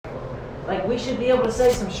Like, we should be able to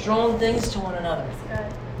say some strong things to one another.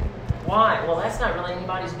 Why? Well, that's not really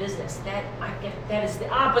anybody's business. That is the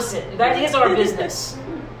opposite. That is our business.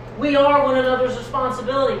 We are one another's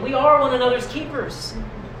responsibility. We are one another's keepers.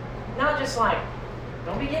 Not just like,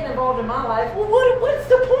 don't be getting involved in my life. Well, what's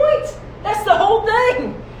the point? That's the whole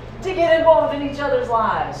thing. To get involved in each other's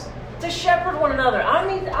lives. To shepherd one another. I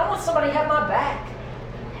want somebody to have my back.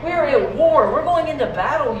 We're at war. We're going into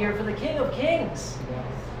battle here for the King of Kings.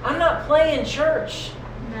 I'm not playing church.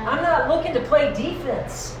 I'm not looking to play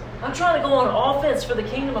defense. I'm trying to go on offense for the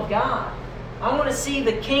kingdom of God. I want to see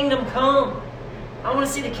the kingdom come. I want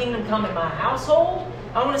to see the kingdom come in my household.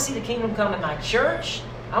 I want to see the kingdom come in my church.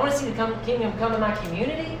 I want to see the kingdom come in my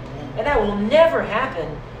community. And that will never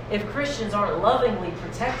happen if Christians aren't lovingly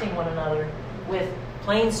protecting one another with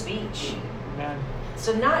plain speech. Amen.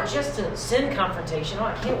 So not just to sin confrontation. Oh,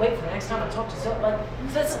 I can't wait for the next time I talk to someone.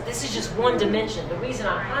 This is just one dimension. The reason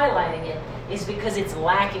I'm highlighting it is because it's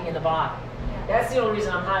lacking in the body. That's the only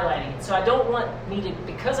reason I'm highlighting it. So I don't want me to,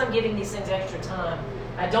 because I'm giving these things extra time,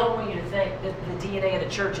 I don't want you to think that the DNA of the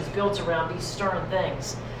church is built around these stern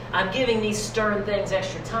things. I'm giving these stern things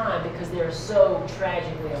extra time because they're so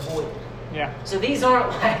tragically avoided. Yeah. So these aren't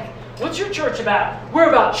like, what's your church about? We're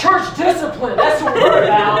about church discipline. That's what we're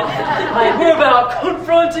about. Like, we're about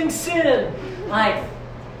confronting sin. Like,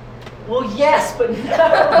 well, yes, but no.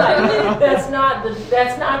 Like, that's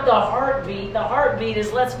not the heartbeat. The heartbeat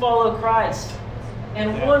is let's follow Christ.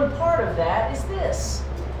 And one part of that is this.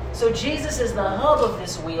 So Jesus is the hub of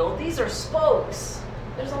this wheel. These are spokes.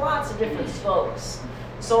 There's lots of different spokes.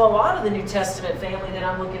 So a lot of the New Testament family that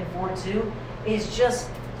I'm looking forward to is just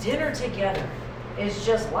dinner together. Is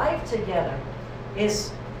just life together.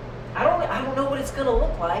 I don't know what it's going to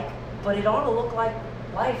look like, but it ought to look like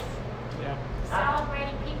life. Yeah.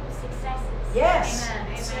 Celebrating people's successes. Yes.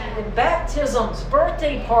 Amen. And baptisms,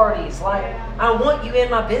 birthday parties. Like, I want you in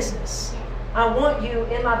my business. I want you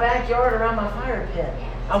in my backyard around my fire pit. Yeah.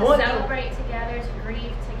 I want celebrate together, to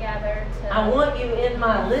grieve together. I want you in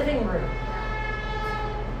my living room.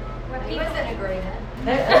 He was in agreement.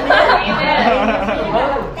 Amen.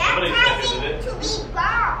 Baptizing to be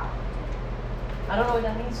bold. I don't know what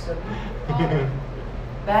that means, Sophie.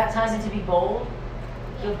 Baptizing to be bold.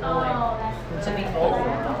 Good boy. Oh, that's To good. be bold.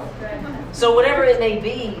 That's good. So whatever it may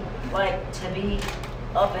be, like to be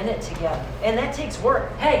up in it together. And that takes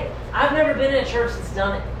work. Hey, I've never been in a church that's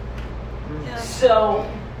done it. Yeah. So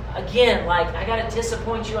again, like, I got to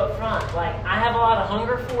disappoint you up front. Like, I have a lot of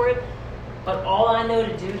hunger for it, but all I know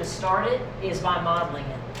to do to start it is by modeling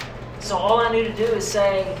it. So all I knew to do is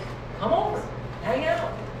say, come over, hang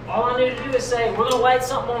out. All I knew to do is say, we're going to light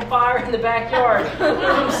something on fire in the backyard.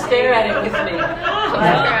 Come stare at it with me.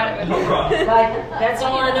 Like, that's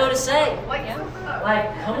all I know to say. Like,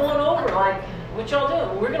 come on over. Like, what y'all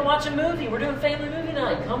doing? We're going to watch a movie. We're doing family movie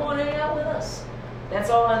night. Come on, hang out with us. That's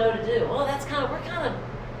all I know to do. Well, we're kind of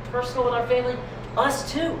personal with our family.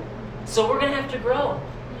 Us too. So we're going to have to grow.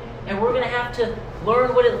 And we're going to have to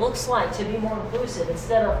learn what it looks like to be more inclusive.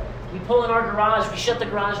 Instead of we pull in our garage, we shut the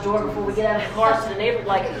garage door before we get out of the car to the neighbor.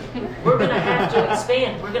 Like, we're going to have to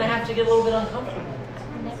expand. We're going to have to get a little bit uncomfortable.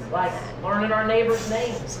 Like, learning our neighbors'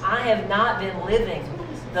 names. I have not been living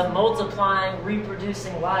the multiplying,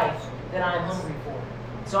 reproducing life that I'm hungry for.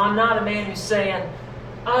 So I'm not a man who's saying,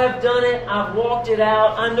 I've done it, I've walked it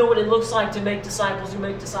out, I know what it looks like to make disciples who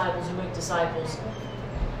make disciples who make disciples.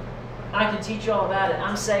 I can teach you all about it.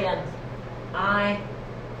 I'm saying,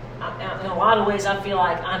 in a lot of ways, I feel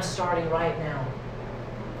like I'm starting right now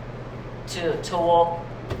to walk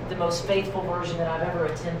the most faithful version that I've ever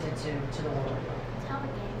attempted to the world. Tell the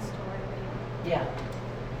gang story. Yeah.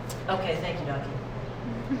 Okay, thank you, Ducky.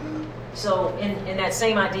 So, in that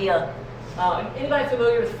same idea, anybody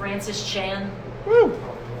familiar with Francis Chan? Woo.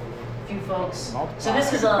 A few folks. So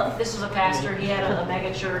this is a pastor. He had a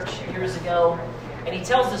mega church years ago, and he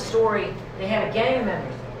tells the story. They had a gang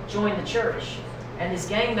member join the church, and this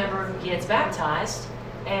gang member gets baptized,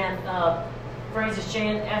 and Francis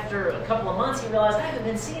Chan, after a couple of months, he realized, I haven't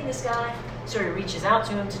been seeing this guy. So he reaches out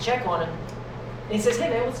to him to check on him. And he says, hey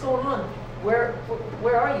man, what's going on? Where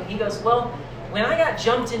are you? He goes, well, when I got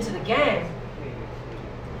jumped into the gang,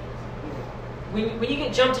 when you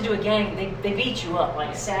get jumped into a gang, they beat you up like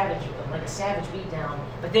a savage beat down,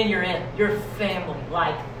 but then you're in. You're family.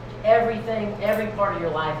 Like, everything, every part of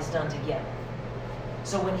your life is done together.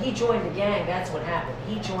 So when he joined the gang, that's what happened.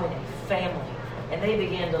 He joined a family. And they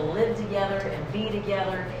began to live together and be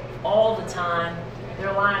together all the time.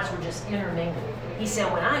 Their lives were just intermingled. He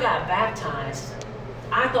said, when I got baptized,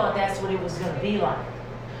 I thought that's what it was going to be like.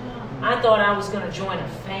 I thought I was going to join a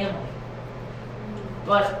family.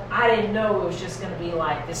 But I didn't know it was just going to be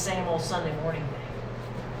like the same old Sunday morning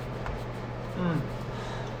thing.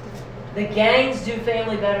 The gangs do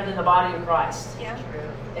family better than the body of Christ. Yeah.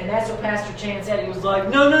 And that's what Pastor Chan said. He was like,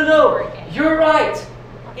 no, you're right.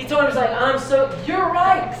 He told him, he was like, you're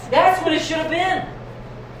right. That's what it should have been.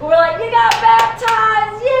 But we're like, you got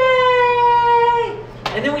baptized, yay!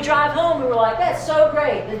 And then we drive home and we're like, that's so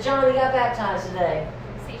great that Johnny got baptized today.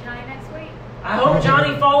 See Johnny next week. I hope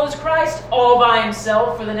Johnny follows Christ all by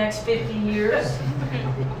himself for the next 50 years.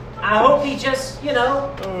 I hope he just,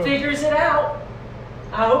 figures it out.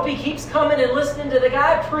 I hope he keeps coming and listening to the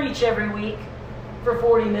guy preach every week for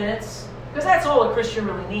 40 minutes. Because that's all a Christian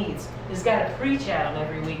really needs, is got to preach at him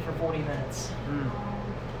every week for 40 minutes.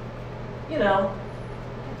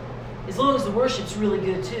 As long as the worship's really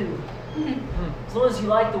good too. As long as you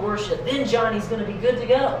like the worship, then Johnny's going to be good to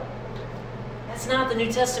go. That's not the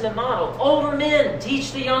New Testament model. Older men,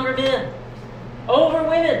 teach the younger men. Older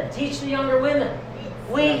women, teach the younger women.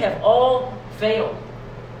 We have all failed.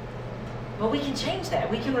 But we can change that.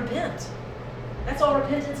 We can repent. That's all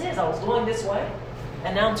repentance is. I was going this way,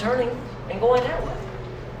 and now I'm turning and going that way.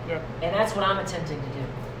 Yeah. And that's what I'm attempting to do.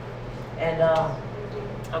 And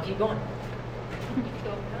I'll keep going.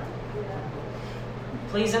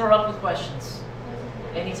 Please interrupt with questions.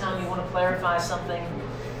 Anytime you want to clarify something,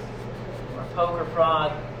 or poke or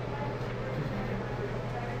prod.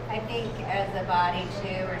 I think as a body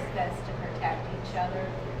too, we're supposed to protect each other.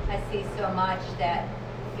 I see so much that,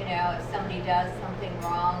 if somebody does something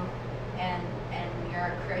wrong and you're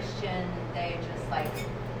a Christian, they just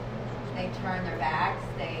they turn their backs,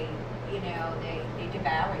 they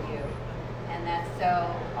devour you. And that's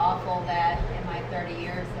so awful that in my 30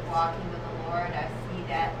 years of walking with the Lord, I see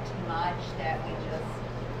that too much, that we just,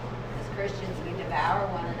 as Christians, we devour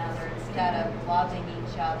one another instead of loving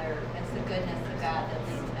each other. It's the goodness of God that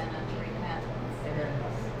leads men unto repentance. Amen.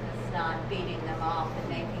 It's not beating them off and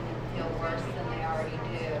making them feel worse than they already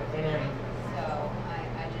do. Amen. So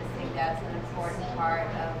I just think that's an important part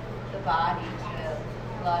of the body, to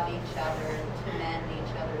love each other and to mend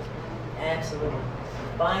each other's wounds. Absolutely.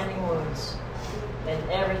 Binding wounds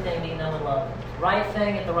and everything being done with love. Right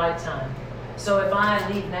thing at the right time. So if I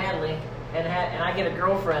leave Natalie and I get a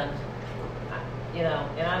girlfriend, and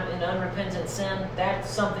I'm in unrepentant sin, that's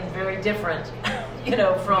something very different,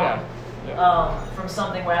 from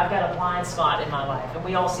something where I've got a blind spot in my life. And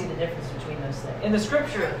we all see the difference between those things. And the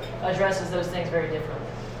Scripture addresses those things very differently.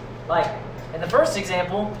 Like, in the first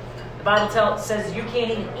example, the Bible says you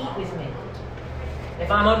can't even eat with me.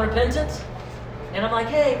 If I'm unrepentant, and I'm like,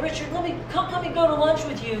 hey, Richard, let me go to lunch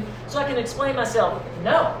with you so I can explain myself.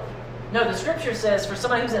 No, the Scripture says for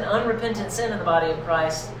somebody who's in unrepentant sin in the body of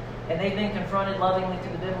Christ, and they've been confronted lovingly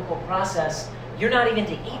through the biblical process, you're not even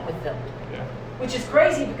to eat with them. Yeah. Which is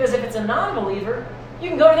crazy, because if it's a non-believer, you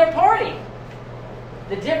can go to their party.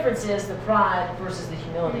 The difference is the pride versus the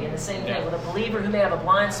humility. And the same thing with a believer who may have a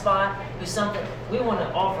blind spot, we want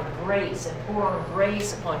to offer grace and pour on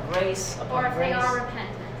grace upon grace upon Or if grace. they are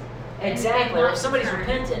repentant. Exactly. Or if somebody's Turn.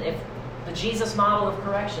 repentant, if the Jesus model of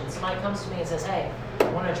correction, somebody comes to me and says, hey, I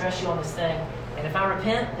want to address you on this thing. And if I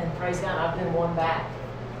repent, then praise God, I've been won back.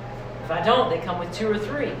 If I don't, they come with 2 or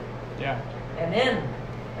 3. Yeah.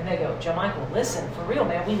 And they go, John Michael, listen, for real,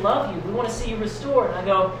 man, we love you. We want to see you restored. And I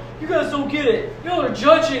go, you guys don't get it. Y'all are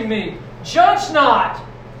judging me. Judge not.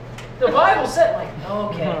 The Bible said,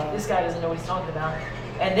 okay, this guy doesn't know what he's talking about.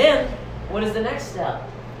 And then, what is the next step?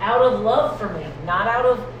 Out of love for me, not out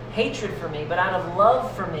of hatred for me, but out of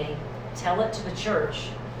love for me, tell it to the church.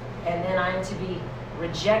 And then I am to be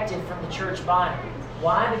rejected from the church body.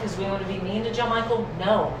 Why? Because we want to be mean to John Michael?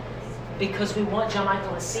 No. Because we want John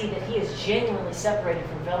Michael to see that he is genuinely separated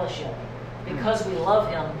from fellowship. Because we love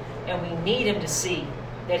him and we need him to see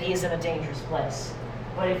that he is in a dangerous place.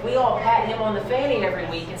 But if we all pat him on the fanny every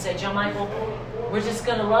week and say, John Michael, we're just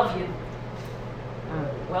going to love you.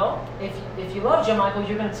 Well, if you love John Michael,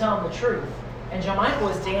 you're going to tell him the truth. And John Michael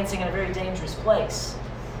is dancing in a very dangerous place.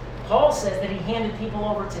 Paul says that he handed people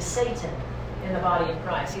over to Satan in the body of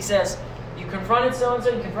Christ. He says, you confronted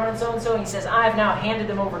so-and-so, you confronted so-and-so, and he says, I have now handed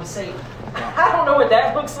them over to Satan. I don't know what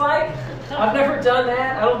that looks like. I've never done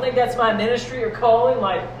that. I don't think that's my ministry or calling.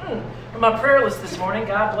 On my prayer list this morning,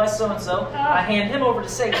 God bless so-and-so, I hand him over to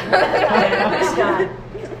Satan. This guy.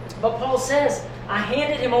 But Paul says, I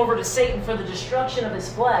handed him over to Satan for the destruction of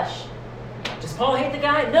his flesh. Does Paul hate the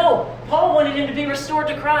guy? No. Paul wanted him to be restored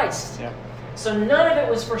to Christ. Yeah. So none of it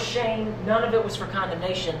was for shame. None of it was for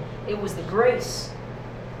condemnation. It was the grace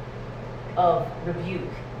of rebuke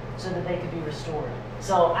so that they could be restored.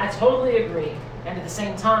 So I totally agree. And at the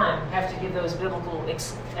same time, have to give those biblical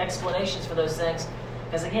explanations for those things.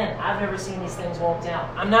 Because again, I've never seen these things walked out.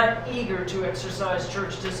 I'm not eager to exercise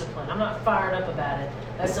church discipline. I'm not fired up about it.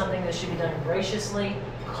 That's something that should be done graciously,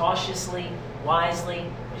 cautiously, wisely.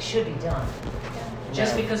 It should be done.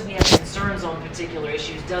 Just because we have concerns on particular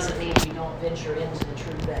issues doesn't mean we don't venture into the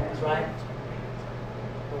true things, right?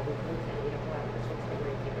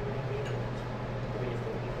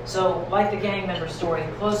 So, like the gang member story,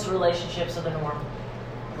 close relationships are the norm.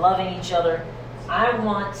 Loving each other. I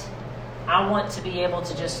want to be able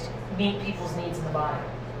to just meet people's needs in the body.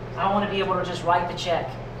 I want to be able to just write the check.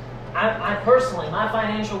 I personally, my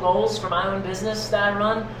financial goals for my own business that I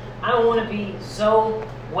run, I want to be so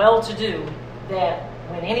well-to-do that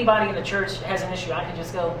when anybody in the church has an issue, I can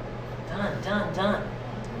just go, done, done, done.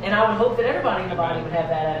 And I would hope that everybody in the body would have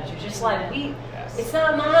that attitude. Just like it's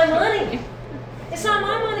not my money. It's not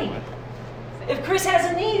my money. If Chris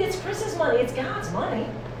has a need, it's Chris's money. It's God's money.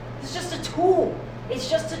 It's just a tool. It's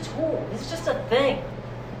just a tool. It's just a thing.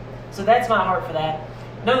 So that's my heart for that.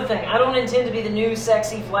 Another thing, I don't intend to be the new,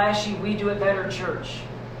 sexy, flashy, we do it better church.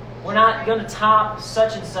 We're not going to top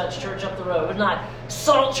such and such church up the road. We're not,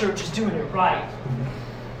 Salt Church is doing it right.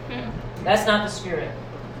 That's not the spirit.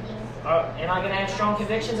 Am I going to have strong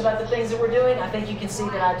convictions about the things that we're doing? I think you can see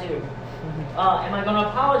that I do. Am I going to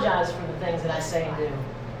apologize for the things that I say and do?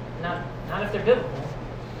 Not if they're biblical.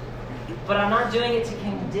 But I'm not doing it to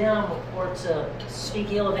condemn or to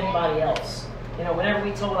speak ill of anybody else. You know, whenever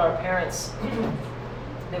we told our parents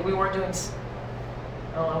that we weren't doing...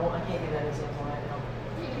 I can't give that example right now.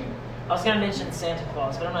 I was going to mention Santa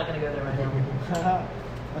Claus, but I'm not going to go there right now.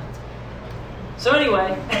 So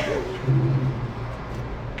anyway,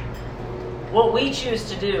 what we choose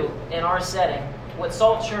to do in our setting, what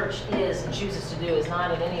Salt Church is and chooses to do is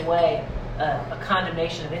not in any way a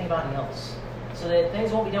condemnation of anybody else. So that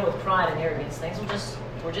things won't be done with pride and arrogance.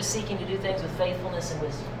 We're just seeking to do things with faithfulness and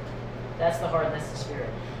wisdom. That's the heart and that's the spirit.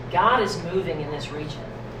 God is moving in this region.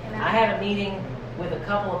 I had a meeting with a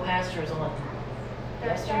couple of pastors on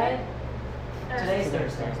yesterday. Today's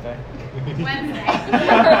Thursday. Wednesday.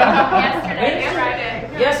 Yesterday.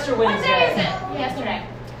 Yesterday. What day is it? Yesterday.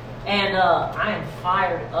 And I am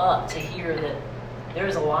fired up to hear that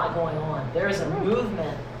there's a lot going on. There is a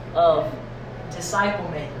movement of disciple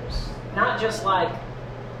makers. Not just like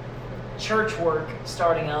church work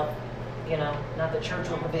starting up, you know, not that church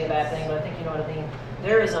work would be a bad thing, but I think you know what I mean.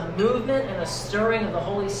 There is a movement and a stirring of the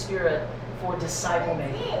Holy Spirit for disciple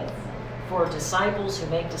making. For disciples who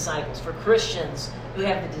make disciples. For Christians who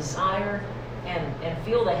have the desire and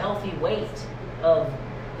feel the healthy weight of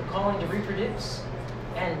the calling to reproduce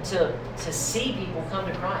and to see people come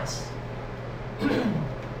to Christ.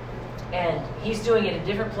 And he's doing it in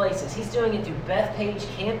different places. He's doing it through Bethpage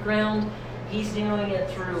Campground. He's doing it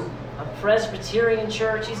through a Presbyterian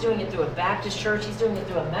church. He's doing it through a Baptist church. He's doing it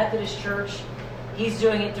through a Methodist church. He's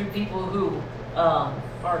doing it through people who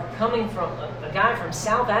are coming from a guy from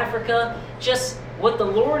South Africa. Just what the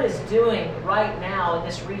Lord is doing right now in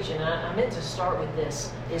this region, and I meant to start with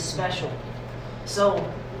this, is special. So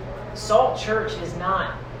Salt Church is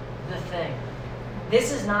not the thing.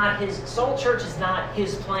 Salt Church is not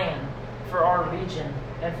his plan for our region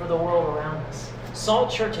and for the world around us.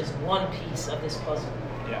 Salt Church is one piece of this puzzle.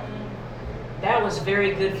 Yeah. That was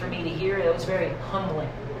very good for me to hear. It was very humbling,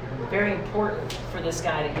 very important for this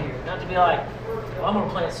guy to hear. Not to be like, well, I'm going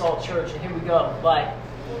to plant Salt Church and here we go. Like,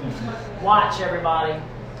 watch everybody,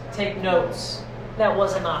 take notes. That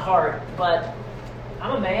wasn't my heart, but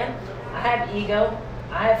I'm a man. I have ego.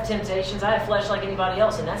 I have temptations. I have flesh like anybody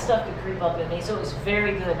else, and that stuff could creep up in me. So it was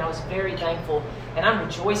very good, and I was very thankful. And I'm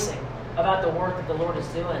rejoicing about the work that the Lord is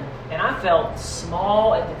doing. And I felt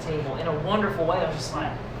small at the table in a wonderful way. I was just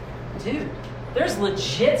like, dude, there's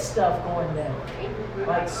legit stuff going down.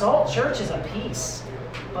 Like, Salt Church is a piece.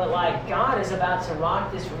 But, like, God is about to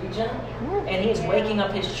rock this region, and he is waking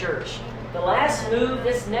up his church. The last move,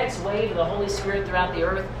 this next wave of the Holy Spirit throughout the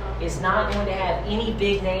earth, is not going to have any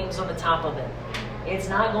big names on the top of it. It's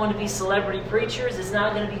not going to be celebrity preachers. It's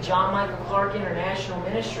not going to be John Michael Clark International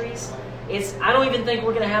Ministries. I don't even think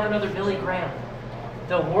we're going to have another Billy Graham.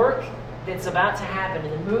 The work that's about to happen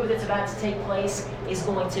and the move that's about to take place is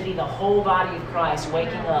going to be the whole body of Christ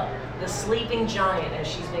waking up. The sleeping giant, as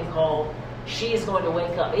she's been called, she is going to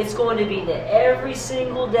wake up. It's going to be the every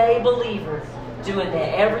single day believer doing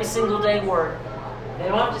the every single day work. They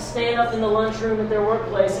don't have to stand up in the lunchroom at their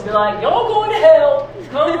workplace and be like, y'all going to hell.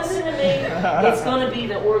 Come listen to me. It's going to be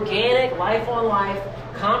the organic, life-on-life,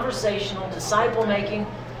 conversational, disciple-making,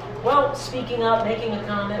 well, speaking up, making a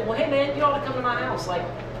comment. Well, hey, man, you ought to come to my house. Like,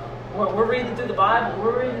 we're reading through the Bible.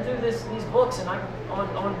 We're reading through these books and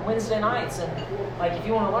on Wednesday nights. And, like, if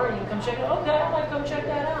you want to learn, you can come check it out. Okay, I might come check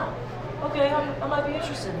that out. Okay, I might be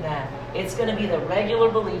interested in that. It's going to be the regular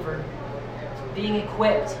believer being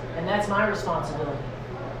equipped, and that's my responsibility,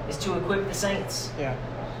 is to equip the saints. Yeah.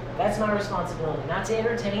 That's my responsibility. Not to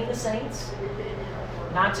entertain the saints,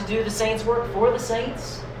 not to do the saints' work for the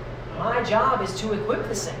saints. My job is to equip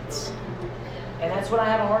the saints. And that's what I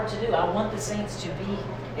have a heart to do. I want the saints to be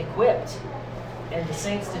equipped and the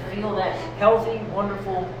saints to feel that healthy,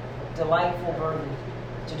 wonderful, delightful burden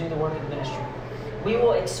to do the work of ministry. We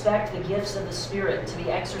will expect the gifts of the Spirit to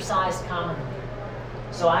be exercised commonly.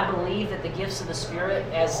 So I believe that the gifts of the Spirit,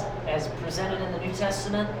 as presented in the New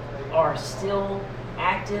Testament, are still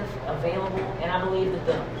active, available, and I believe that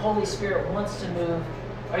the Holy Spirit wants to move.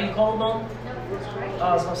 Are you cold, Mom? No, it's great. Oh,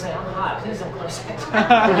 I was going to say, I'm hot. Please don't close it.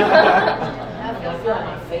 I feel like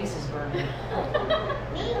my face is burning.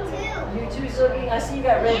 Me too. You too, Zoogie? I see you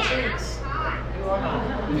got red cheeks. You are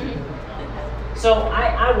hot. So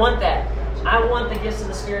I want that. I want the gifts of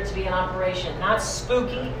the Spirit to be in operation. Not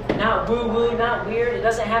spooky, not woo-woo, not weird. It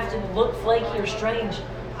doesn't have to look flaky or strange.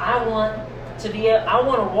 I want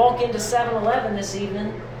to walk into 7-Eleven this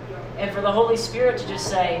evening and for the Holy Spirit to just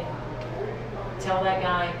say, tell that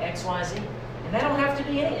guy XYZ. And that don't have to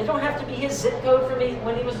be it don't have to be his zip code for me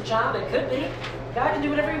when he was a child. It could be. God can do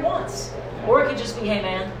whatever he wants. Or it could just be, hey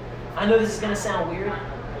man, I know this is going to sound weird,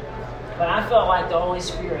 but I felt like the Holy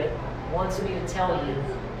Spirit wants me to tell you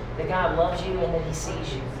that God loves you and that he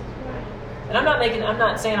sees you. And I'm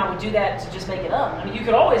not saying I would do that to just make it up. I mean, you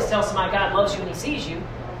could always tell somebody God loves you and he sees you,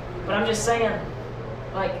 but I'm just saying,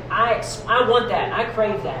 like, I want that. I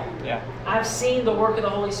crave that. Yeah. I've seen the work of the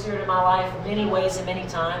Holy Spirit in my life many ways and many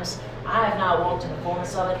times. I have not walked in the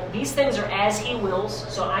fullness of it. These things are as he wills,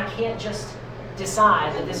 so I can't just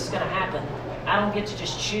decide that this is going to happen. I don't get to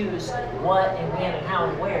just choose what and when and how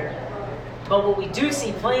and where. But what we do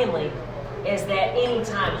see plainly is that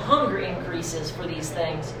anytime hunger increases for these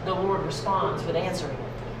things, the Lord responds with answering.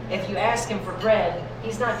 If you ask him for bread,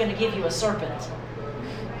 he's not going to give you a serpent.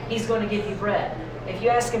 He's going to give you bread. If you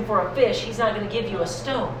ask him for a fish, he's not going to give you a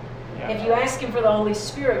stone. Yeah. If you ask him for the Holy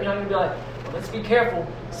Spirit, you're not going to be like, well, let's be careful.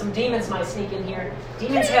 Some demons might sneak in here.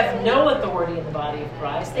 Demons have no authority in the body of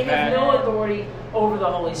Christ. They have no authority over the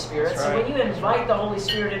Holy Spirit. That's so right. when you invite the Holy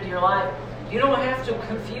Spirit into your life, you don't have to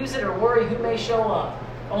confuse it or worry who may show up.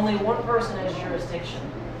 Only one person has jurisdiction.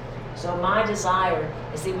 So my desire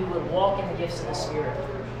is that we would walk in the gifts of the Spirit.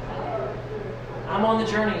 I'm on the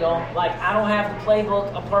journey, y'all. Like, I don't have the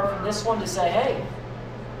playbook apart from this one to say, hey,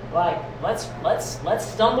 like, let's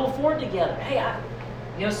stumble forward together. Hey,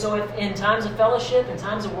 so if in times of fellowship, in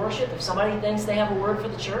times of worship, if somebody thinks they have a word for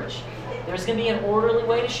the church, there's going to be an orderly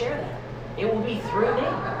way to share that. It will be through me.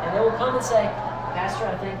 And they will come and say, Pastor,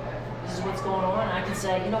 I think this is what's going on. And I can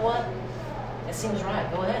say, you know what? That seems right.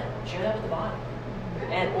 Go ahead. Share that with the body.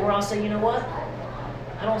 Or I'll say, you know what?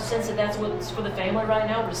 I don't sense that that's what's for the family right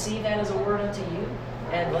now. Receive that as a word unto you.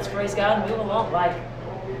 And let's praise God and move along. Like,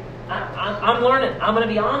 I'm learning. I'm going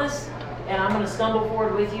to be honest. And I'm going to stumble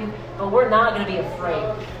forward with you. But we're not going to be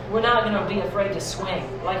afraid. We're not going to be afraid to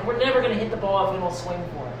swing. Like, we're never going to hit the ball if we don't swing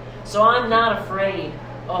for it. So I'm not afraid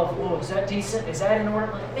of, oh, is that decent? Is that in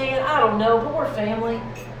order? Like, man, I don't know, but we're family.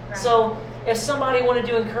 Right. So if somebody wanted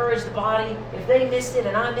to encourage the body, if they missed it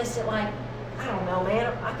and I missed it, like, I don't know,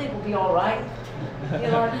 man. I think we'll be all right. You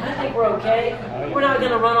know, I think we're okay. We're not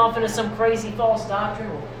going to run off into some crazy false doctrine.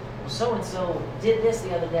 Well, so-and-so did this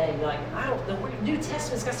the other day. You're like, the New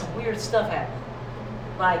Testament's got some weird stuff happening.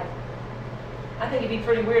 Like, I think it'd be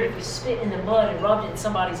pretty weird if you spit in the mud and rubbed it in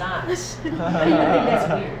somebody's eyes. I think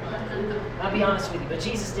that's weird. I'll be honest with you, but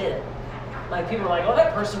Jesus did it. Like, people are like, oh,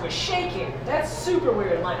 that person was shaking. That's super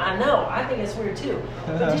weird. I'm like, I know. I think it's weird too.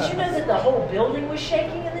 But did you know that the whole building was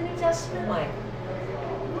shaking in the New Testament? Like,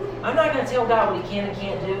 I'm not going to tell God what he can and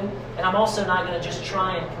can't do. And I'm also not going to just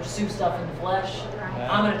try and pursue stuff in the flesh.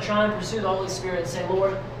 I'm going to try and pursue the Holy Spirit and say,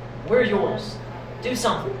 Lord, we're yours. Do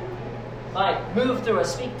something. Like, move through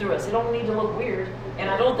us, speak through us. It don't need to look weird. And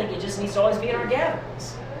I don't think it just needs to always be in our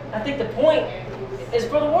gatherings. I think the point is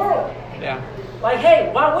for the world. Yeah. Like,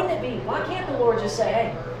 hey, why wouldn't it be? Why can't the Lord just say,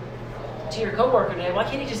 hey, to your coworker today, why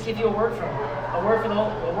can't he just give you a word from him? A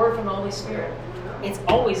word from the Holy Spirit. It's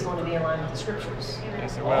always going to be in line with the Scriptures.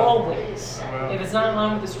 Yes, it will. Always. It will. If it's not in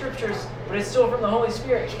line with the Scriptures, but it's still from the Holy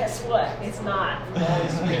Spirit, guess what? It's not from the Holy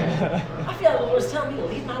Spirit. I feel like the Lord's telling me to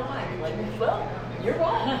leave my wife. Like, well, you're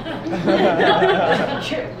wrong.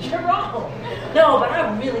 you're wrong. No, but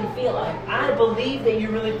I really feel like, I believe that you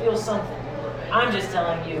really feel something. I'm just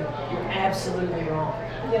telling you, you're absolutely wrong.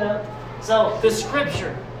 You know? So the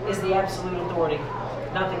Scripture is the absolute authority,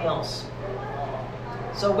 nothing else.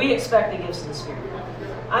 So we expect the gifts of the Spirit.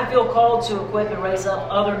 I feel called to equip and raise up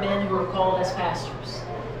other men who are called as pastors.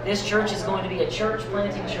 This church is going to be a church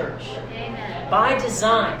planting church. Amen. By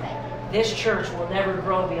design, this church will never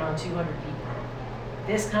grow beyond 200 people.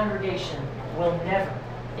 This congregation will never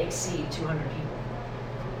exceed 200 people.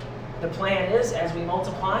 The plan is, as we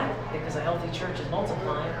multiply, because a healthy church is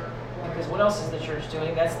multiplying, because what else is the church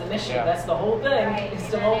doing? That's the mission. Yeah. That's the whole thing, Right. is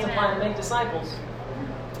to multiply and make disciples.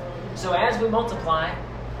 So as we multiply,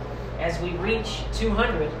 as we reach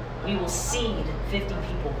 200, we will seed 50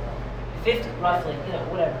 people. 50, roughly,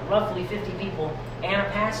 roughly 50 people, and a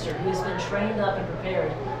pastor who has been trained up and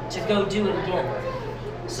prepared to go do it again.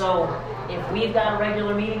 So if we've got a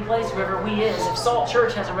regular meeting place, whoever we is, if Salt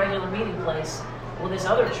Church has a regular meeting place, well, this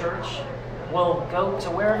other church will go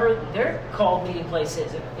to wherever their called meeting place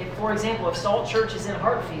is. If for example, if Salt Church is in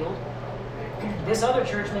Hartfield, this other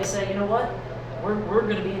church may say, you know what, we're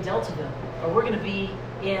going to be in Deltaville, or we're going to be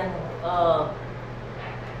in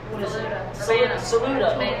what is it?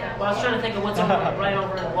 Saluda. Well, I was trying to think of what's over, right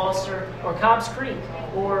over in Gloucester, or Cobbs Creek,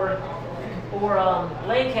 or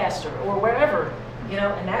Lancaster, or wherever,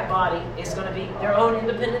 and that body is going to be their own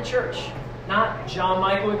independent church. Not John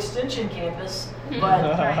Michael Extension Campus,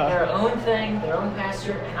 but their own thing, their own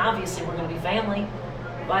pastor, and obviously we're going to be family.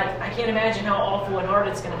 Like, I can't imagine how awful and hard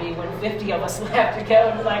it's going to be when 50 of us have to go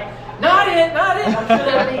and be like, not it. I'm sure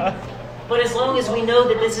that'll be. But as long as we know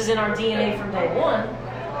that this is in our DNA from day one,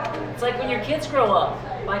 it's like when your kids grow up.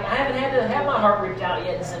 Like, I haven't had to have my heart ripped out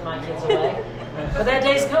yet and send my kids away. But that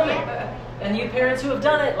day's coming. And you parents who have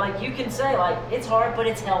done it, like, you can say, like, it's hard, but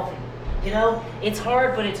it's healthy. It's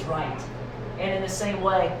hard, but it's right. And in the same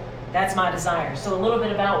way, that's my desire. So a little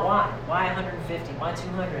bit about why. Why 150? Why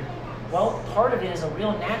 200? Well, part of it is a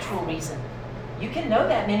real natural reason. You can know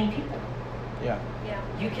that many people. Yeah.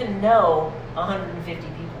 You can know 150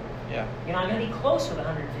 people. Yeah. You're not going to be close with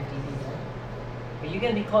 150 people. But you're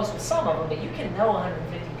going to be close with some of them, but you can know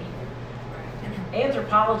 150 people.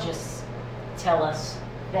 Anthropologists tell us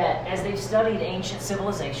that as they've studied ancient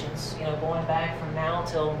civilizations, going back from now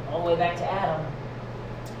till all the way back to Adam,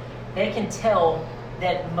 they can tell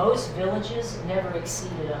that most villages never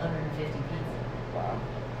exceeded 150 people. Wow.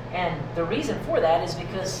 And the reason for that is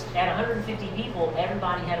because at 150 people,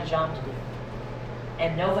 everybody had a job to do.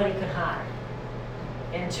 And nobody could hide.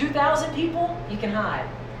 In 2,000 people, you can hide.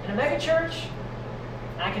 In a mega church,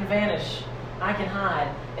 I can vanish. I can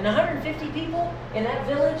hide. In 150 people in that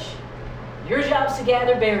village, your job's to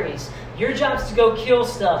gather berries. Your job's to go kill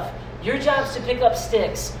stuff. Your job's to pick up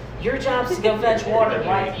sticks. Your job's to go fetch water.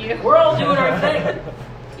 Right? We're all doing our thing.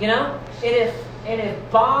 And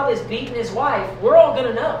if Bob is beating his wife, we're all going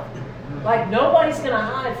to know. Like, nobody's going to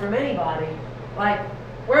hide from anybody. Like,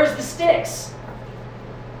 where's the sticks?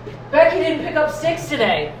 Becky didn't pick up sticks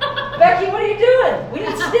today. Becky, what are you doing? We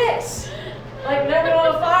need sticks. Like, never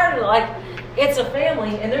on fire. Like, it's a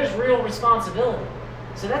family, and there's real responsibility.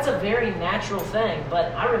 So that's a very natural thing.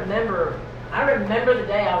 But I remember the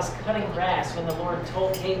day I was cutting grass when the Lord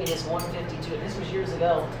gave me this 152. This was years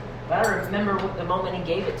ago. But I remember the moment He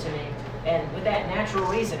gave it to me. And with that natural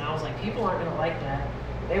reason, I was like, people aren't going to like that.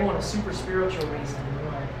 They want a super spiritual reason. And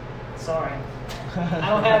I'm like, sorry. I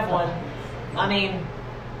don't have one. I mean,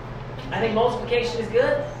 I think multiplication is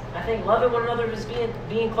good. I think loving one another is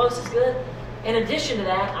being close is good. In addition to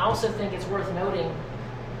that, I also think it's worth noting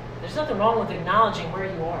there's nothing wrong with acknowledging where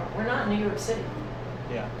you are. We're not in New York City.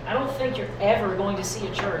 Yeah. I don't think you're ever going to see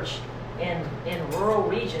a church in rural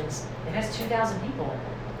regions that has 2,000 people in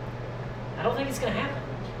it. I don't think it's going to happen.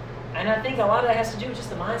 And I think a lot of that has to do with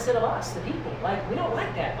just the mindset of us, the people. Like, we don't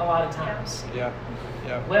like that a lot of times. Yeah.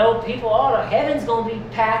 Well, heaven's going to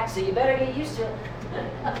be packed, so you better get used to it.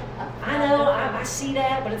 I know, I see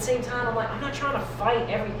that, but at the same time, I'm like, I'm not trying to fight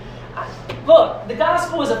look, the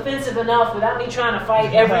gospel is offensive enough without me trying to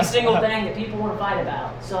fight every single thing that people want to fight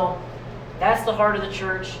about. So that's the heart of the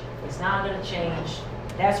church. It's not going to change.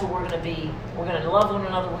 That's what we're going to be. We're going to love one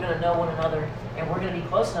another. We're going to know one another. And we're going to be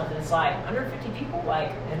close enough that it's like 150 people,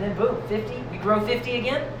 and then boom, 50. We grow 50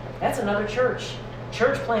 again. That's another church.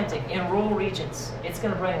 Church planting in rural regions. It's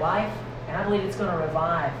going to bring life, and I believe it's going to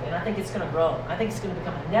revive, and I think it's going to grow. I think it's going to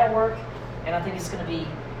become a network, and I think it's going to be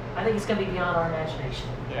beyond our imagination.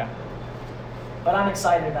 Yeah. But I'm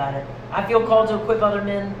excited about it. I feel called to equip other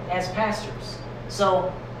men as pastors.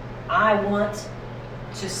 So I want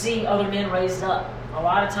to see other men raised up. A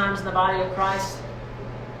lot of times in the body of Christ,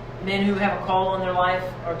 men who have a call on their life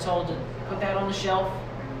are told to put that on the shelf.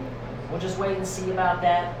 We'll just wait and see about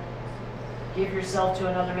that. Give yourself to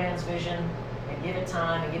another man's vision and give it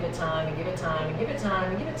time and give it time and give it time and give it time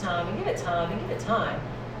and give it time and give it time and give it time.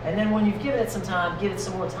 And then when you've given it some time, give it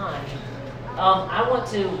some more time. I want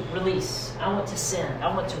to release. I want to send.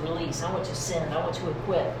 I want to release. I want to send. I want to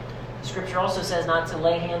equip. The scripture also says not to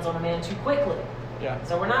lay hands on a man too quickly. Yeah.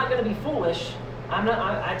 So we're not going to be foolish.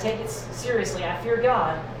 I take it seriously. I fear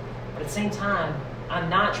God. But at the same time, I'm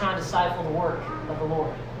not trying to stifle the work of the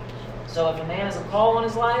Lord. So if a man has a call on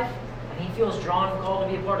his life and he feels drawn and called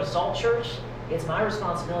to be a part of Salt Church, it's my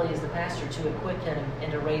responsibility as the pastor to equip him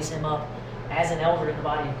and to raise him up as an elder in the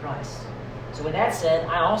body of Christ. So with that said,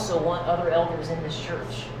 I also want other elders in this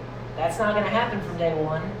church. That's not going to happen from day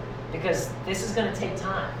one because this is going to take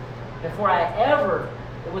time. Before I ever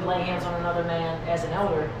would lay hands on another man as an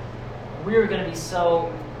elder, we're going to be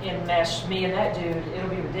so enmeshed, me and that dude, it'll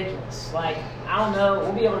be ridiculous. Like, I don't know,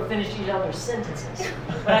 we'll be able to finish each other's sentences.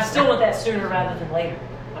 But I still want that sooner rather than later.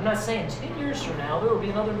 I'm not saying 10 years from now there will be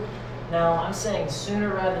another. No, I'm saying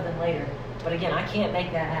sooner rather than later. But again, I can't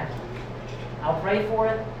make that happen. I'll pray for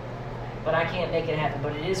it, but I can't make it happen.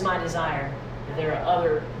 But it is my desire that there are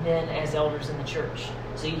other men as elders in the church.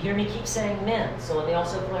 So you hear me keep saying men. So let me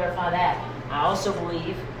also clarify that. I also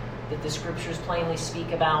believe that the scriptures plainly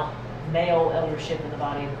speak about male eldership in the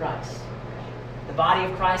body of Christ. The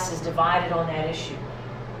body of Christ is divided on that issue.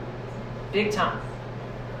 Big time.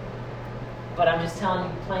 But I'm just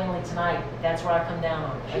telling you plainly tonight, that's where I come down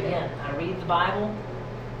on it. Again, I read the Bible.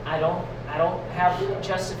 I don't have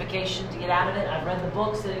justification to get out of it. I've read the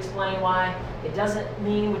books that explain why it doesn't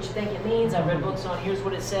mean what you think it means. I've read books on here's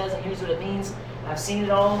what it says and here's what it means. I've seen it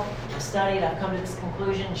all. I've studied. I've come to this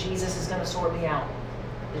conclusion. Jesus is going to sort me out.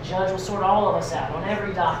 The judge will sort all of us out on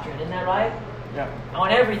every doctrine. Isn't that right? Yeah.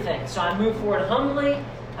 On everything. So I move forward humbly.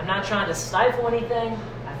 I'm not trying to stifle anything.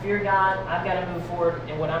 I fear God. I've got to move forward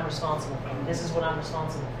in what I'm responsible for. This is what I'm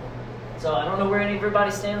responsible for. So I don't know where everybody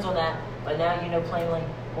stands on that, but now you know plainly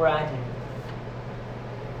where I do.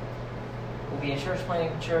 We'll be a church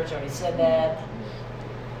planting church. I already said that.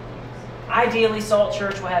 Ideally, Salt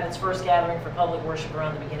Church will have its first gathering for public worship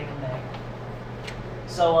around the beginning of May.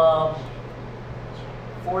 So,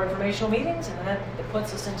 4 informational meetings, and then it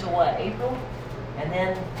puts us into what, April? And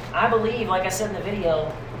then I believe, like I said in the video,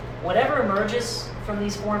 whatever emerges from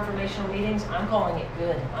these 4 informational meetings, I'm calling it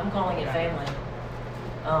good. I'm calling it family.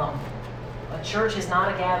 A church is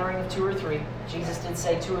not a gathering of 2 or 3. Jesus did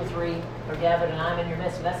say 2 or 3 are gathered and I'm in your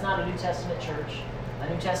midst, but that's not a New Testament church. A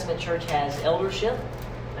New Testament church has eldership.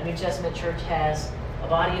 A New Testament church has a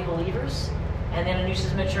body of believers. And then a New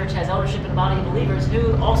Testament church has eldership and a body of believers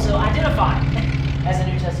who also identify as a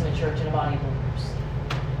New Testament church and a body of believers.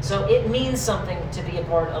 So it means something to be a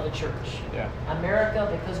part of a church. Yeah.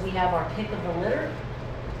 America, because we have our pick of the litter,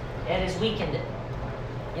 it has weakened it.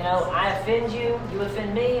 You know, I offend you, you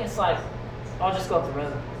offend me, it's like, I'll just go up the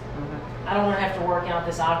road. Mm-hmm. I don't want to have to work out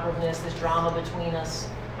this awkwardness, this drama between us.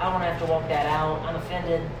 I don't want to have to walk that out. I'm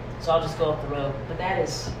offended, so I'll just go up the road. But that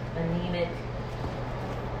is anemic.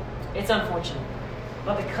 It's unfortunate.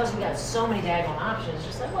 But because we got so many daggone options, it's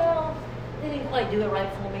just like, well, they didn't quite do it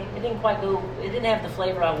right for me. It didn't quite go, it didn't have the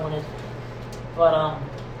flavor I wanted. But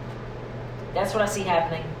that's what I see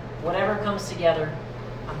happening. Whatever comes together,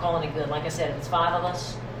 I'm calling it good. Like I said, if it's 5 of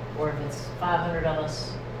us, or if it's 500 of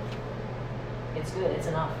us, it's good, it's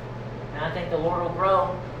enough. And I think the Lord will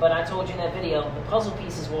grow, but I told you in that video, the puzzle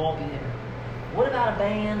pieces will all be there. What about a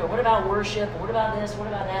band, or what about worship, or what about this, what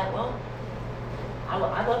about that? Well, I'd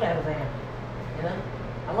love to have a band, you know?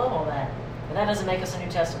 I love all that. But that doesn't make us a New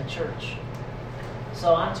Testament church.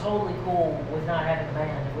 So I'm totally cool with not having a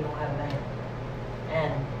band if we don't have a band.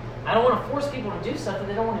 And I don't want to force people to do stuff that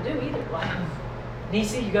they don't want to do either. Like,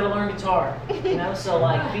 Nisi, you got to learn guitar, you know? So,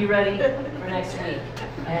 like, be ready for next week.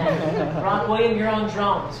 And Rock William, you're on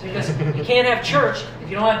drums. Because you can't have church if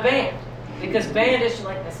you don't have band. Because band is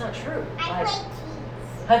like, that's not true. Like,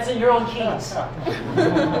 Hudson, you're on keys.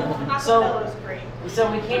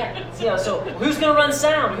 So we can't, you know, so who's going to run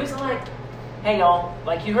sound? Who's like, hey, y'all,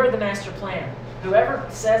 like you heard the master plan. Whoever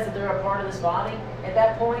says that they're a part of this body, at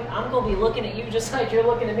that point, I'm going to be looking at you just like you're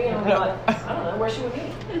looking at me, and I'm going to be like, I don't know, where should we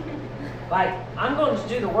meet? Like, I'm going to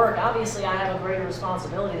do the work. Obviously, I have a greater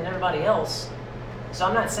responsibility than everybody else. So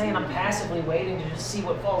I'm not saying I'm passively waiting to just see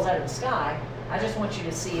what falls out of the sky. I just want you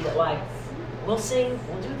to see that, like, we'll do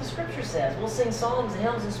what the scripture says. We'll sing psalms and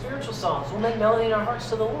hymns and spiritual songs. We'll make melody in our hearts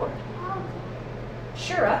to the Lord.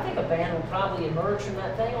 Sure, I think a band will probably emerge from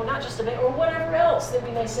that thing, or not just a band, or whatever else that we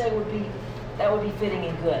may say would be fitting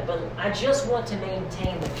and good. But I just want to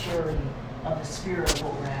maintain the purity of the spirit of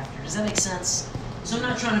what we're after. Does that make sense? So I'm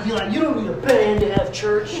not trying to be like, you don't need a band to have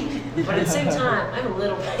church. But at the same time, I'm a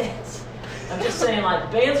little bit. I'm just saying,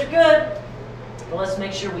 like, bands are good, but let's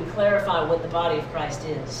make sure we clarify what the body of Christ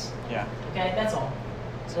is. Yeah. Okay, that's all.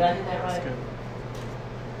 So did I do that right? That's good.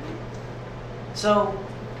 So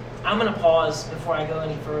I'm going to pause before I go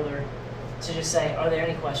any further to just say, are there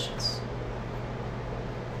any questions?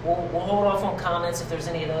 we'll hold off on comments if there's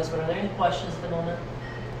any of those, but are there any questions at the moment?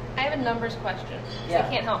 I have a numbers question. Yeah. I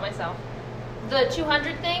can't help myself. The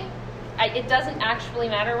 200 thing, it doesn't actually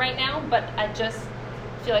matter right now, but I just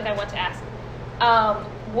feel like I want to ask.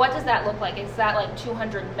 What does that look like? Is that like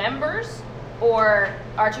 200 members? Or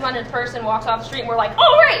our 200th person walks off the street and we're like,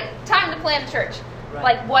 all right, time to plant a church. Right.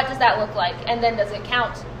 Like, what does that look like? And then does it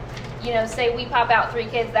count? You know, say we pop out 3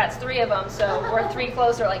 kids, that's 3 of them, so we're 3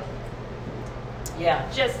 closer. Like,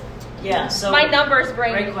 just So my numbers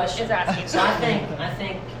brain great question. is asking. So I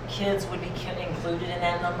think kids would be included in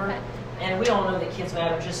that number. Okay. And we all know that kids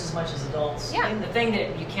matter just as much as adults. Yeah. And the thing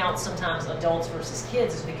that you count sometimes adults versus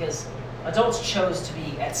kids is because adults chose to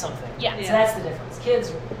be at something. Yeah. So that's the difference.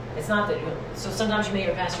 Kids, it's not that. So sometimes you may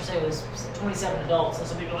hear a pastor say it was 27 adults, and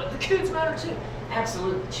some people are like, the kids matter too.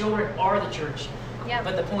 Absolutely. Children are the church. Yeah.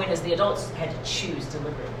 But the point is the adults had to choose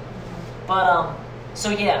deliberately. But,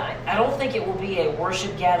 I don't think it will be a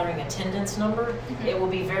worship gathering attendance number. Mm-hmm. It will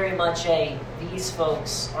be very much these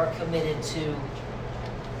folks are committed to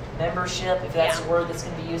membership, if that's the word that's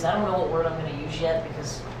going to be used. I don't know what word I'm going to use yet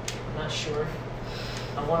because I'm not sure.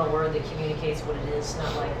 I want a word that communicates what it is,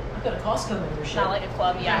 not like, I've got a Costco membership. Not like a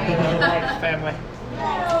club, Family.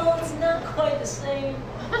 No, it's not quite the same.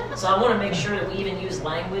 So I want to make sure that we even use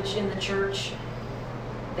language in the church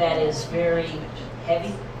that is very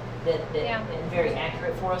heavy, and very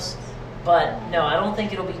accurate for us. But no, I don't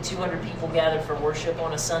think it'll be 200 people gathered for worship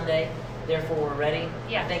on a Sunday, therefore we're ready.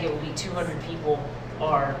 Yeah. I think it will be 200 people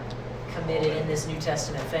are committed in this New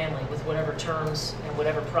Testament family with whatever terms and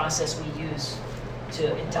whatever process we use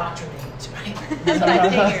to indoctrinate, right? That's what I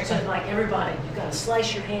figured. So like everybody, you gotta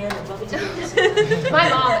slice your hand and rub it together. My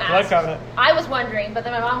mom asked. Like I was wondering, but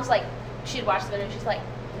then my mom was like, she'd watched the video and she's like,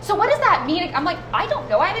 so what does that mean? I'm like, I don't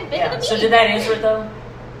know. I haven't been to the meeting. So did that answer it though?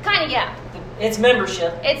 Kind of, yeah. It's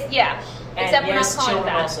membership. It's, And except we're not yes, calling it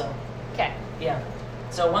children that. also. Okay. Yeah.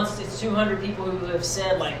 So once it's 200 people who have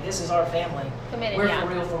said like, this is our family. Committed,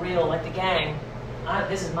 We're for real, like the gang.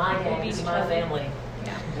 This is my gang, this is my family.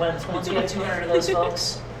 Yeah. Once we have 200 of those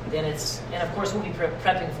folks, then and of course we'll be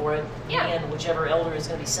prepping for it. Yeah. And whichever elder is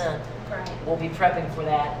going to be sent, Right. we'll be prepping for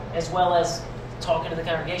that, as well as talking to the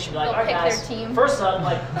congregation. Be like, They'll all right, pick guys, their team. first up,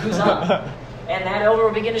 like, who's up? And that elder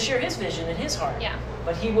will begin to share his vision in his heart. Yeah.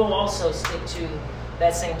 But he will also stick to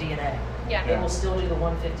that same DNA. Yeah. It will still do the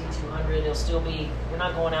 150, 200. It'll still be, we're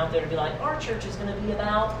not going out there to be like, our church is going to be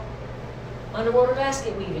about underwater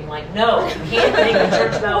basket weaving. Like, no, you can't make the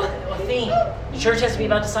church about a theme. The church has to be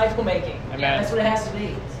about disciple making. Amen. That's what it has to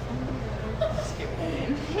be.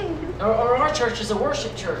 Or our church is a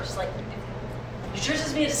worship church. It's like, your church has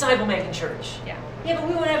to be a disciple making church. Yeah. Yeah, but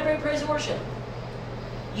we want to have great praise and worship.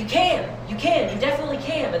 You definitely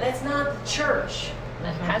can, but that's not the church.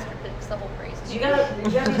 That pastor picks the whole praise. You gotta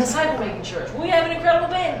be a disciple making church. We have an incredible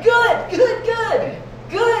band. Good.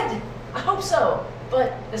 I hope so.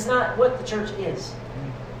 But it's not what the church is.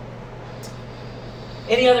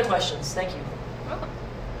 Any other questions? Thank you. Welcome.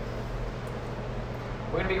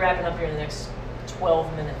 We're going to be wrapping up here in the next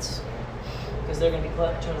 12 minutes because they're going to be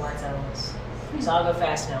turning the lights out on us. So I'll go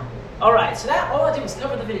fast now. All right, so all I did was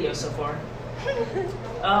cover the video so far.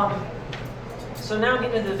 So now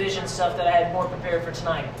getting to the vision stuff that I had more prepared for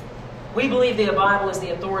tonight. We believe the Bible is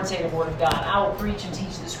the authoritative Word of God. I will preach and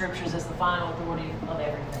teach the Scriptures as the final authority of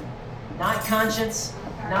everything. Not conscience,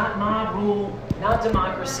 not mob rule, not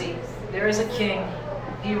democracy. There is a king.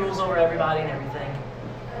 He rules over everybody and everything.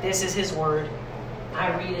 This is His Word. I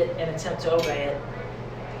read it and attempt to obey it.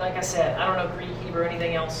 Like I said, I don't know Greek, Hebrew, or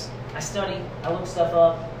anything else. I study, I look stuff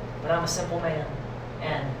up, but I'm a simple man.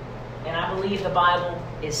 And I believe the Bible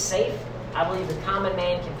is safe. I believe the common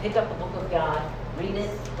man can pick up the book of God, read it,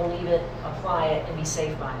 believe it, apply it, and be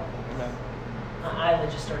saved by it. Amen. My eyelid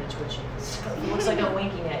just started twitching. It looks like I'm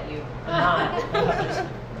winking at you. I'm not.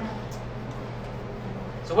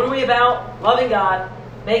 So what are we about? Loving God,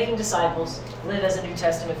 making disciples, live as a New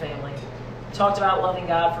Testament family. We talked about loving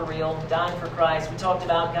God for real, dying for Christ. We talked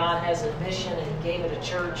about God has a mission and He gave it a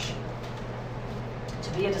church. To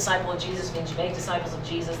be a disciple of Jesus means you make disciples of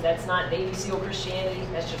Jesus. That's not Navy SEAL Christianity.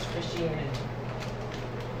 That's just Christianity.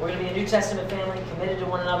 We're going to be a New Testament family, committed to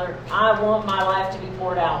one another. I want my life to be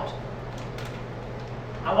poured out.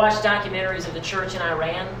 I watch documentaries of the church in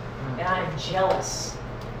Iran, and I am jealous.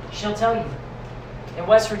 She'll tell you. In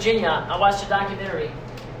West Virginia, I watched a documentary.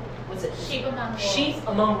 What's it? Sheep Among Wolves. Sheep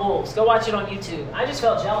Among Wolves. Go watch it on YouTube. I just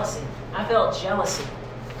felt jealousy. I felt jealousy.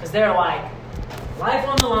 Because they're like, life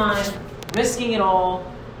on the line, risking it all.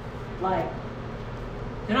 Like,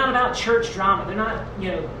 they're not about church drama. They're not,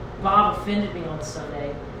 Bob offended me on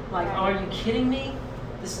Sunday. Like, are you kidding me?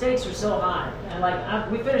 the stakes are so high.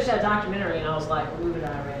 And we finished that documentary, and I was like, "Move it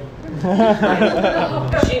already."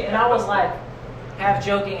 And I was like, half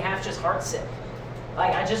joking, half just heartsick.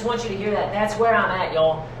 Like, I just want you to hear that. That's where I'm at,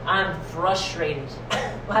 y'all. I'm frustrated.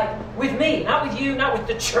 Like, with me, not with you, not with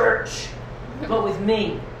the church, but with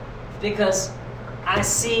me, because I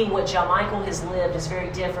see what John Michael has lived is very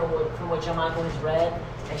different from what John Michael has read,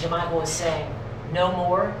 and John Michael is saying, "No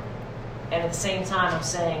more." And at the same time, I'm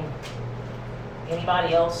saying,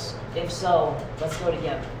 anybody else? If so, let's go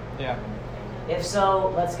together. Yeah. If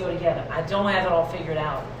so, let's go together. I don't have it all figured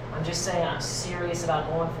out. I'm just saying I'm serious about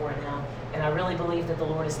going for it now. And I really believe that the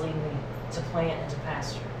Lord is leading me to plant and to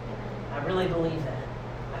pasture. I really believe that.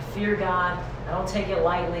 I fear God. I don't take it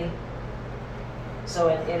lightly. So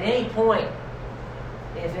at any point,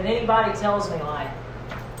 if anybody tells me, like,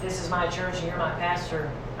 this is my church and you're my pastor,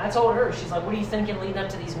 I told her, she's like, "What are you thinking leading up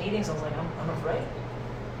to these meetings?" I was like, I'm afraid.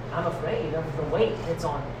 I'm afraid of the weight that's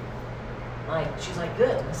on me. Like, she's like,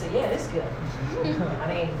 "Good." I said, "Yeah, it is good." I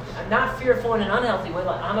mean, I'm not fearful in an unhealthy way.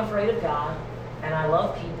 Like, I'm afraid of God, and I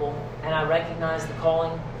love people, and I recognize the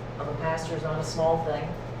calling of a pastor is not a small thing.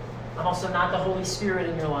 I'm also not the Holy Spirit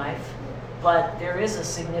in your life, but there is a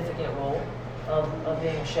significant role of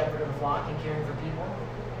being a shepherd of the flock and caring for people.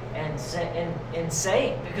 And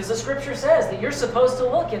saying, because the scripture says that you're supposed to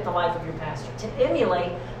look at the life of your pastor, to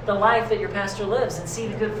emulate the life that your pastor lives and see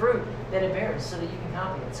the good fruit that it bears so that you can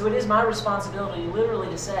copy it. So it is my responsibility literally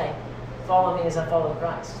to say, "Follow me as I follow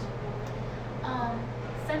Christ."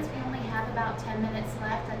 Since we only have about 10 minutes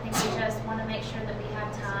left, I think we just want to make sure that we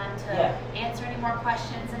have time to answer any more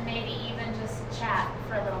questions and maybe even just chat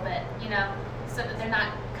for a little bit, so that they're not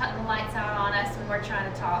cutting the lights out on us when we're trying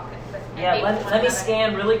to talk. Let me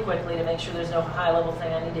scan really quickly to make sure there's no high-level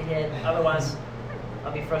thing I need to hit. Otherwise,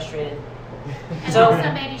 I'll be frustrated. And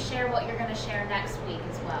also maybe share what you're going to share next week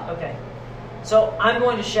as well. Okay. So I'm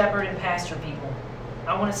going to shepherd and pastor people.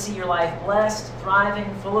 I want to see your life blessed,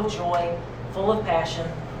 thriving, full of joy, full of passion.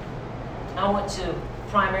 I want to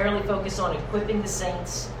primarily focus on equipping the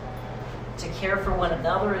saints to care for one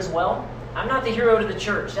another as well. I'm not the hero to the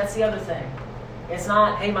church. That's the other thing. It's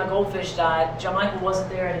not, "Hey, my goldfish died. John Michael wasn't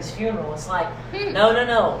there at his funeral." It's like,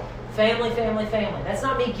 no. Family, family, family. That's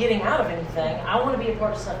not me getting out of anything. I want to be a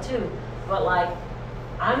part of stuff too. But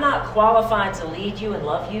I'm not qualified to lead you and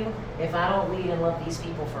love you if I don't lead and love these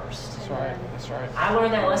people first. That's right. That's right. I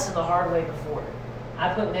learned that lesson the hard way before. I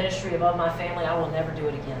put ministry above my family. I will never do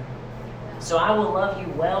it again. So I will love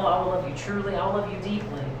you well. I will love you truly. I will love you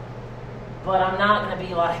deeply. But I'm not going to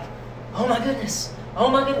be like, "Oh my goodness. Oh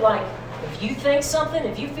my goodness." Like, if you think something,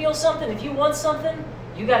 if you feel something, if you want something,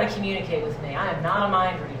 you got to communicate with me. I am not a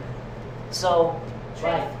mind reader. So,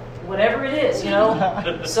 whatever it is,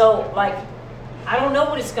 So, I don't know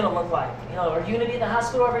what it's going to look like. Are you going to be at the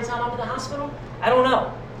hospital every time I'm at the hospital? I don't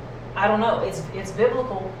know. It's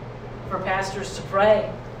biblical for pastors to pray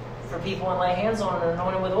for people and lay hands on them and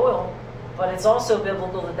anoint them with oil. But it's also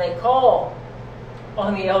biblical that they call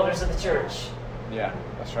on the elders of the church. Yeah,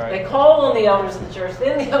 that's right. They call on the elders of the church,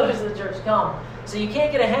 then the elders of the church come. So you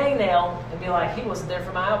can't get a hangnail and be like, "He wasn't there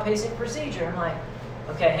for my outpacing procedure." I'm like,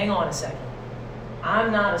 okay, hang on a second.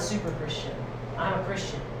 I'm not a super Christian. I'm a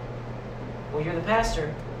Christian. Well, you're the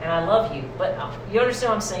pastor, and I love you. But you understand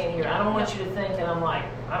what I'm saying here? I don't want you to think that I'm like,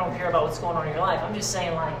 I don't care about what's going on in your life. I'm just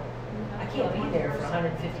saying, I can't be there for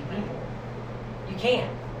 150 people. You can't.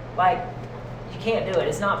 You can't do it.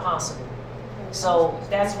 It's not possible. So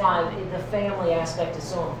that's why the family aspect is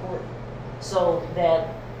so important. So that,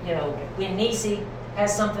 when Nisi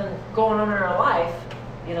has something going on in her life,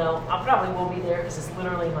 I probably will be there because it's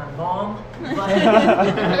literally my mom. But,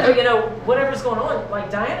 whatever's going on, like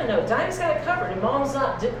Diana knows. Diana's got it covered, and Mom's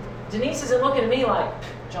not. Denise isn't looking at me like,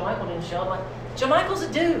 "John Michael didn't show up." Like, John Michael's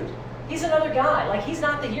a dude. He's another guy. He's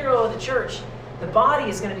not the hero of the church. The body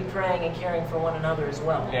is going to be praying and caring for one another as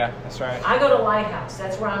well. Yeah, that's right. I go to Lighthouse.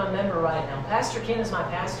 That's where I'm a member right now. Pastor Ken is my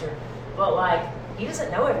pastor, but he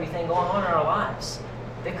doesn't know everything going on in our lives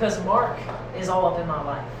because Mark is all up in my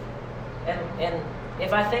life. And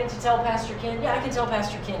if I think to tell Pastor Ken, I can tell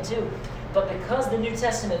Pastor Ken too. But because the New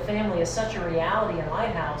Testament family is such a reality in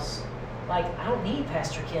Lighthouse, I don't need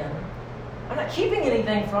Pastor Ken. I'm not keeping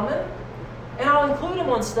anything from him. And I'll include him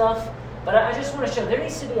on stuff, but I just want to show there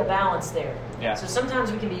needs to be a balance there. Yeah. So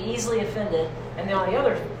sometimes we can be easily offended, and then on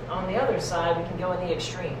the other side, we can go in the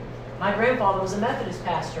extreme. My grandfather was a Methodist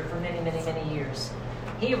pastor for many, many, many years.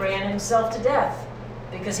 He ran himself to death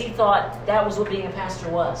because he thought that was what being a pastor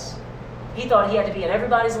was. He thought he had to be in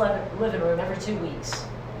everybody's living room every 2 weeks.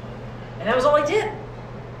 And that was all he did.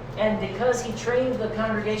 And because he trained the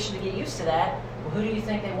congregation to get used to that, well, who do you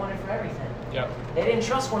think they wanted for everything? Yep. They didn't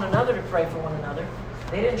trust one another to pray for one another.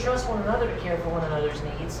 They didn't trust one another to care for one another's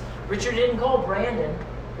needs. Richard didn't call Brandon.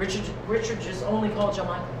 Richard just only called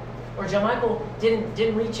Jermichael. Or Jermichael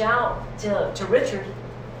didn't reach out to Richard.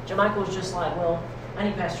 Jermichael was just like, well, I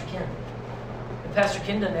need Pastor Ken. And Pastor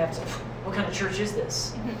Ken doesn't have to, what kind of church is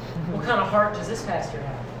this? What kind of heart does this pastor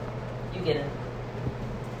have? You get it.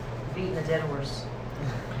 Beating a dead horse.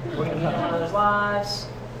 We're going to be in one another's lives.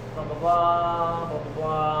 Blah, blah, blah, blah, blah,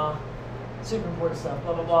 blah. Super important stuff.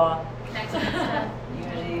 Blah, blah, blah. Next one.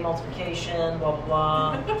 Unity, multiplication, blah,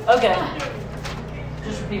 blah, blah. Okay.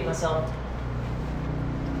 Just repeat myself.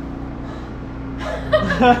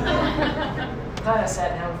 Glad I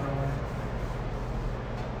sat down for a while.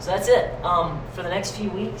 So that's it. For the next few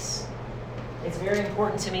weeks, it's very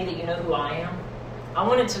important to me that you know who I am. I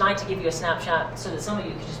wanted tonight to give you a snapshot so that some of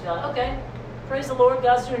you could just be like, okay, praise the Lord,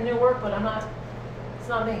 God's doing new work, but it's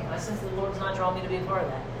not me. I sense the Lord's not drawing me to be a part of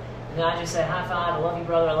that. And then I just say, high five, I love you,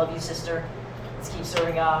 brother, I love you, sister. Let's keep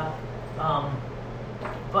serving God.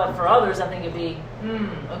 But for others, I think it'd be,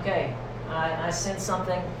 okay, I sense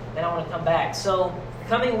something, and I want to come back. So the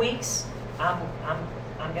coming weeks, I'm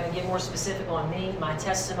going to get more specific on me, my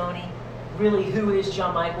testimony, really who is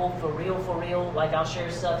Jermichael, for real. Like, I'll share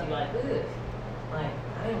stuff, you're like, ugh. Like,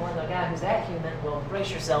 I didn't want a guy who's that human. Well,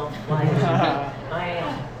 brace yourself. Like, I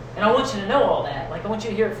am. And I want you to know all that. Like, I want you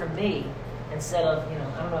to hear it from me instead of, I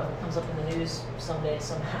don't know if it comes up in the news someday,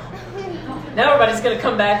 somehow. Now everybody's going to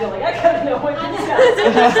come back and like, I got to know what these guys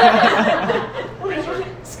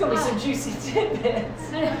It's going to be some juicy tidbits.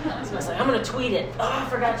 So I was like, I'm going to tweet it. Oh, I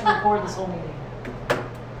forgot to record this whole meeting.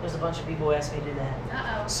 There's a bunch of people who asked me to do that.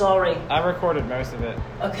 Uh-oh. Sorry. I recorded most of it.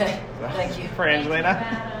 Okay. Thank you. For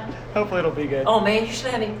Angelina. Hopefully it'll be good. Oh man, you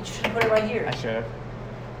should have put it right here. I should have.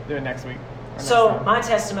 Do it next week. So my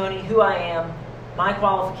testimony, who I am, my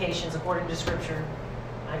qualifications according to Scripture.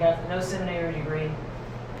 I got no seminary degree.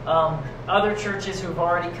 Other churches who have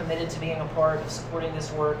already committed to being a part of supporting this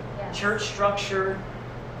work. Yes. Church structure,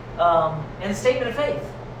 and a statement of faith.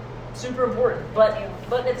 Super important. But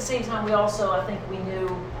at the same time, I think we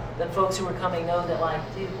knew that folks who were coming know that, like,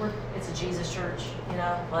 dude, it's a Jesus church,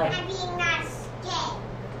 like. I'm being not scared.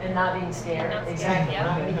 And not being scared. Not scared, Exactly. yeah.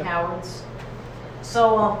 Not going to be cowards.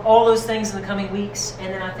 So all those things in the coming weeks,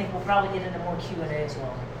 and then I think we'll probably get into more Q&A as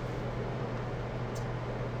well.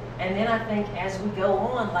 And then I think as we go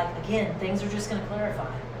on, like, again, things are just going to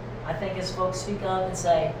clarify. I think as folks speak up and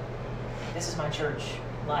say, this is my church.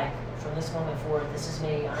 Like, from this moment forward, this is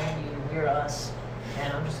me, I am you, we're us.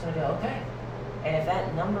 And I'm just going to go, okay. And if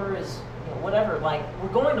that number is, whatever, like, we're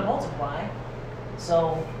going to multiply.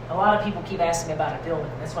 So a lot of people keep asking me about a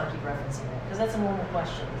building. That's why I keep referencing that, because that's a normal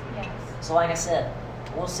question. Yes. So like I said,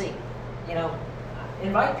 we'll see.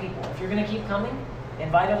 Invite people. If you're going to keep coming,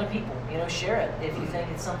 invite other people. Share it. If you think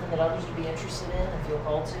it's something that others would be interested in and feel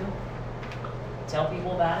called to, tell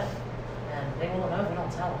people about it. And they won't know if we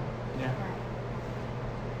don't tell them. Yeah.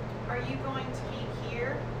 Are you going to meet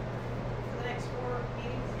here for the next 4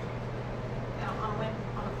 meetings?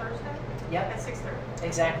 On a Thursday? Yep. At 6:30.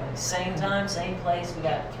 Exactly. Same time, same place. We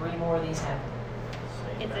got 3 more of these happening.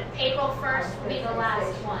 Is it? April 1st will be the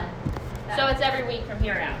last one. So it's every week from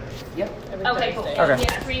here out. Yep. Okay, cool. Okay. We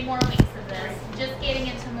have 3 more weeks of this. Just getting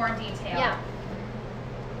into more detail. Yeah.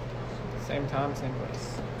 Same time, same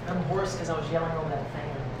place. I'm hoarse because I was yelling over that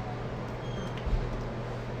fan.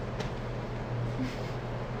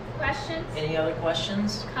 Questions? Any other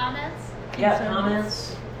questions? Comments? Yeah,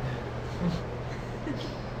 comments?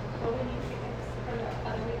 Will we need tickets for the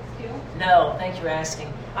other weeks too? No, thank you for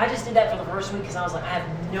asking. I just did that for the first week because I was like, I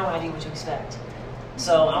have no idea what to expect.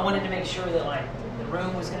 So I wanted to make sure that, like, the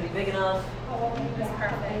room was going to be big enough. That's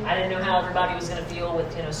perfect. I didn't know how everybody was going to feel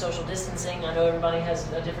with, social distancing. I know everybody has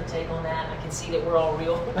a different take on that. I can see that we're all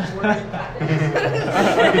real worried about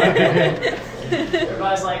it.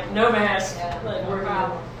 Everybody's like, no mask. Like, we're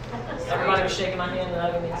good. Everybody was shaking my hand and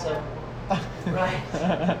hugging me, so. Right.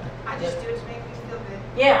 I just do it to make me feel good.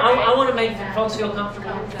 Yeah, I want to make folks feel comfortable.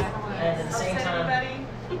 And at the same Upset time,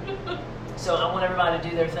 anybody? so I want everybody to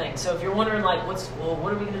do their thing. So if you're wondering, like, what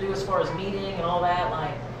are we going to do as far as meeting and all that,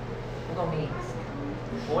 like, we're going to meet.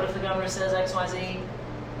 What if the governor says X, Y, Z?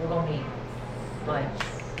 We're going to meet. Like,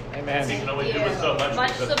 Amen. You can only do it so much.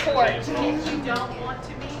 Much because support. it's all- If you don't want to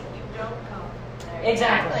meet, you don't come.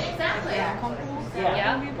 exactly. Exactly. Yeah,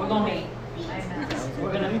 we're going to meet.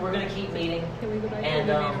 We're gonna keep meeting. And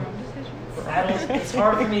it's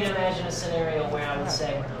hard for me to imagine a scenario where I would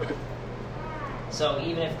say we're not. So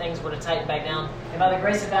even if things were to tighten back down, and by the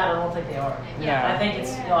grace of God, I don't think they are. Yeah. I think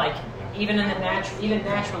it's like even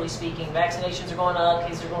naturally speaking, vaccinations are going up,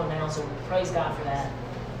 cases are going down. So praise God for that.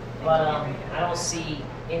 But I don't see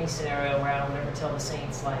any scenario where I would ever tell the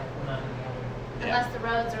saints like we're not together. Unless the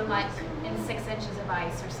roads are like in 6 inches of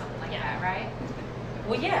ice or something like that, right?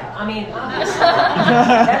 Well, yeah. I mean, obviously,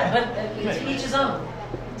 but to each his own.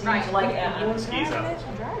 Right. Like, Skis out. like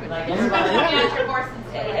Coming everybody, out your horse and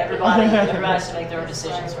stuff. everybody has to make their own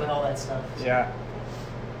decisions with all that stuff. Yeah.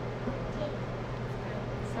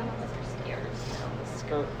 Some of us are scared.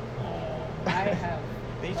 Skirt. I have.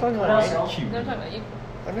 Are you talking What about else, me? y'all? Cute. No, I'm talking about you.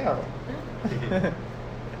 I know.